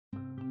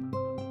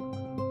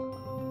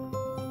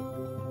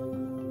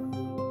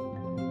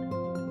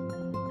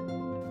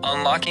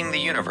Unlocking the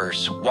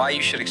Universe, Why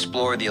You Should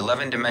Explore the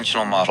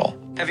 11-Dimensional Model.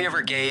 Have you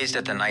ever gazed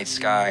at the night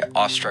sky,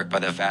 awestruck by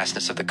the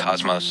vastness of the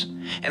cosmos,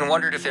 and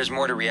wondered if there's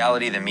more to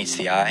reality than meets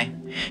the eye?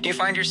 Do you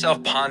find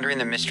yourself pondering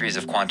the mysteries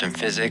of quantum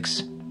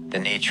physics, the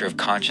nature of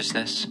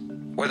consciousness,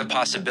 or the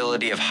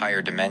possibility of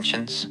higher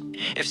dimensions?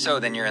 If so,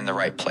 then you're in the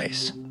right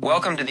place.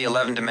 Welcome to the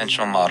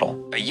 11-Dimensional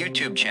Model, a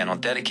YouTube channel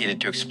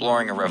dedicated to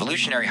exploring a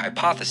revolutionary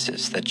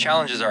hypothesis that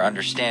challenges our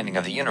understanding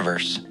of the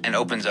universe and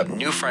opens up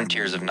new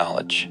frontiers of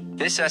knowledge.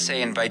 This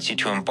essay invites you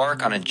to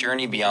embark on a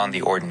journey beyond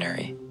the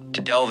ordinary,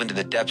 to delve into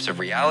the depths of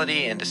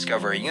reality and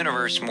discover a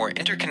universe more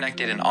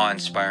interconnected and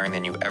awe-inspiring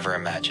than you ever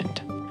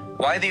imagined.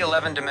 Why the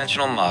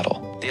 11-Dimensional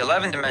Model? The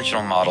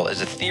 11-Dimensional Model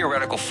is a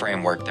theoretical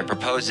framework that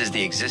proposes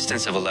the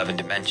existence of 11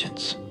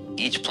 dimensions,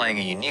 each playing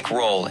a unique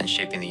role in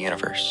shaping the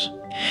universe.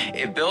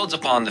 It builds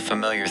upon the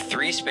familiar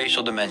 3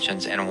 spatial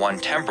dimensions and 1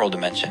 temporal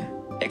dimension,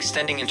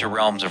 extending into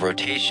realms of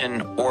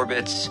rotation,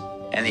 orbits,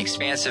 and the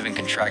expansive and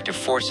contractive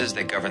forces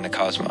that govern the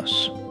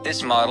cosmos.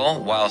 This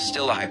model, while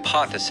still a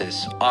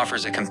hypothesis,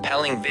 offers a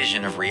compelling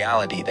vision of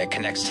reality that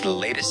connects to the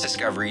latest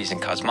discoveries in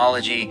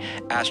cosmology,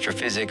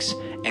 astrophysics,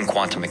 and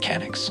quantum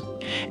mechanics.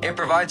 It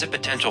provides a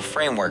potential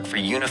framework for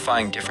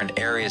unifying different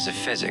areas of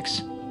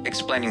physics,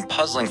 explaining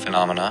puzzling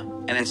phenomena,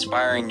 and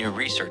inspiring new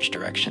research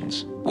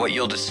directions. What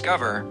you'll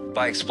discover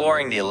by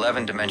exploring the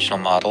 11-dimensional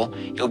model,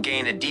 you'll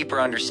gain a deeper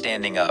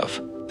understanding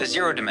of the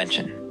zero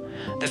dimension,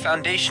 the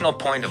foundational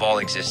point of all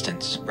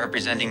existence,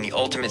 representing the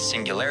ultimate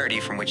singularity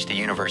from which the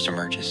universe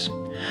emerges.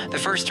 The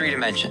first 3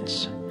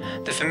 dimensions,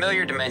 the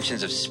familiar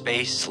dimensions of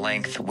space,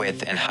 length,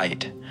 width, and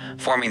height,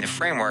 forming the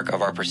framework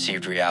of our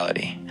perceived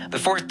reality. The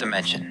 4th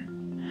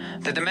dimension,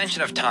 the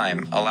dimension of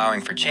time,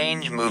 allowing for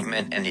change,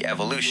 movement, and the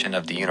evolution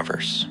of the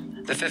universe.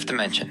 The 5th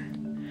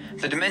dimension,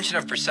 the dimension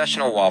of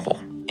precessional wobble,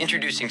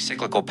 introducing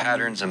cyclical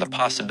patterns and the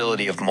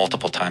possibility of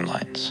multiple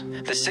timelines.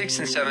 The 6th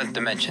and 7th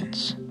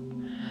dimensions,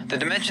 the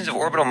dimensions of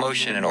orbital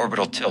motion and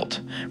orbital tilt,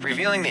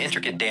 revealing the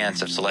intricate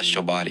dance of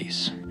celestial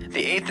bodies.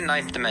 The 8th and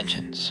 9th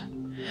dimensions,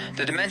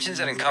 the dimensions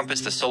that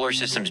encompass the solar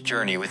system's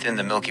journey within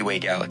the Milky Way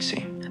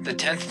galaxy. The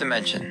 10th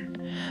dimension,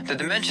 the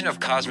dimension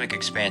of cosmic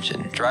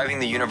expansion, driving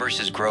the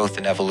universe's growth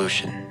and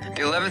evolution.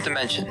 The 11th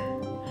dimension,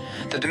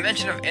 the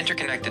dimension of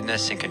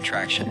interconnectedness and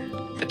contraction,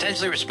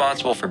 potentially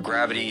responsible for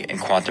gravity and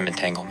quantum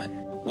entanglement.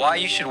 Why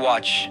you should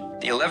watch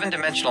the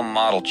 11-Dimensional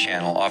Model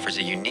channel offers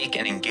a unique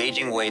and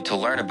engaging way to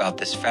learn about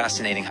this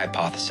fascinating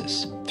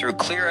hypothesis. Through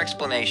clear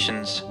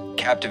explanations,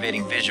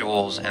 captivating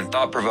visuals, and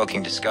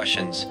thought-provoking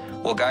discussions,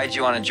 we'll guide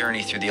you on a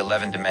journey through the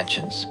 11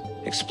 dimensions,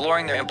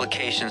 exploring their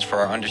implications for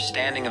our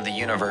understanding of the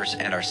universe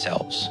and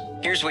ourselves.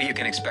 Here's what you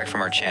can expect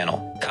from our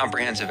channel: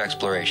 comprehensive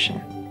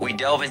exploration. We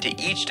delve into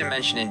each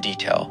dimension in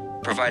detail,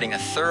 providing a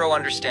thorough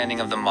understanding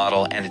of the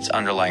model and its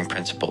underlying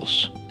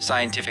principles.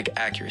 Scientific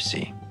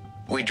accuracy.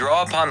 We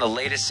draw upon the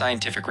latest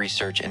scientific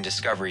research and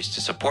discoveries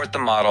to support the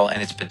model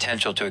and its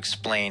potential to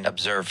explain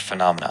observed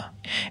phenomena.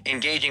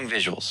 Engaging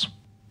visuals.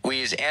 We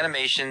use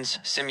animations,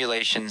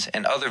 simulations,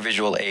 and other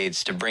visual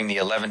aids to bring the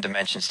 11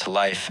 dimensions to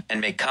life and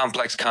make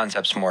complex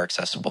concepts more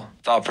accessible.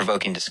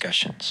 Thought-provoking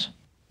discussions.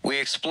 We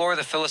explore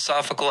the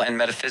philosophical and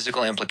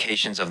metaphysical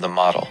implications of the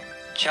model,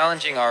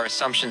 challenging our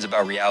assumptions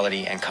about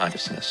reality and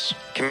consciousness.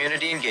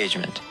 Community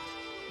engagement.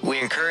 We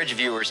encourage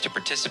viewers to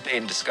participate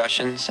in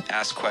discussions,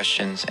 ask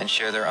questions, and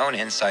share their own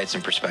insights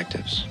and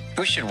perspectives.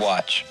 Who should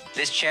watch?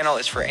 This channel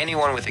is for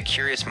anyone with a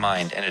curious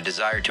mind and a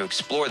desire to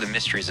explore the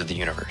mysteries of the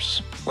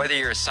universe. Whether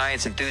you're a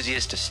science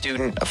enthusiast, a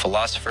student, a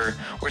philosopher,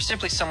 or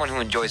simply someone who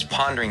enjoys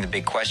pondering the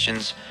big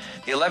questions,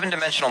 the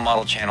 11-Dimensional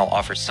Model channel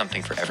offers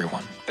something for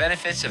everyone.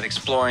 Benefits of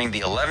exploring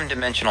the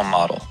 11-Dimensional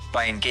Model.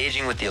 By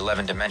engaging with the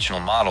 11-Dimensional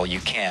Model,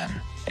 you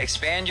can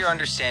expand your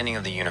understanding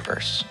of the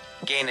universe,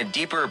 gain a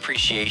deeper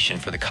appreciation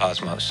for the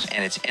cosmos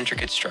and its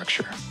intricate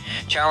structure,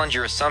 challenge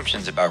your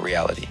assumptions about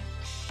reality,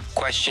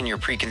 question your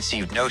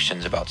preconceived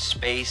notions about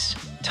space,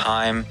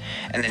 time,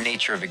 and the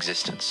nature of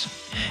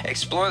existence,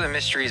 explore the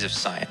mysteries of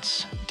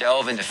science,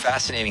 delve into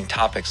fascinating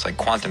topics like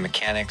quantum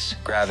mechanics,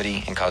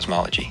 gravity, and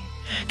cosmology,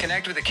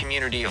 connect with a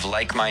community of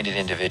like-minded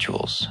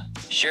individuals,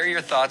 share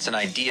your thoughts and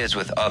ideas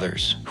with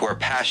others who are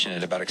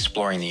passionate about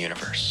exploring the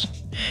universe,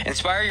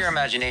 inspire your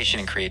imagination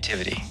and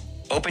creativity,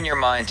 open your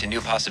mind to new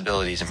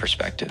possibilities and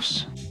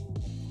perspectives.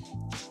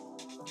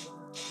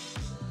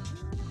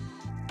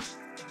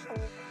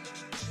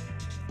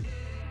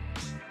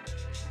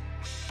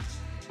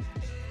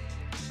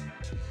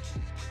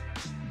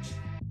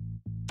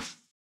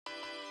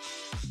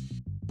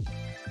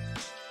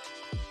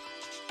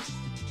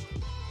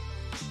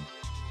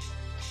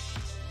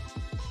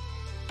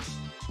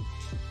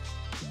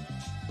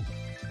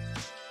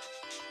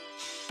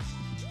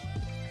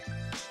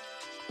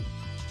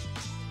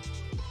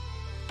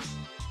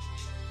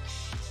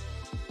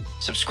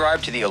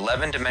 Subscribe to the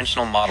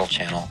 11-Dimensional Model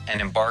channel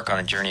and embark on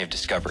a journey of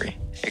discovery.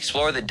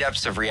 Explore the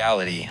depths of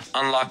reality,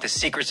 unlock the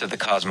secrets of the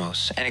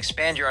cosmos, and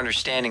expand your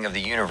understanding of the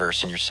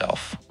universe and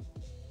yourself.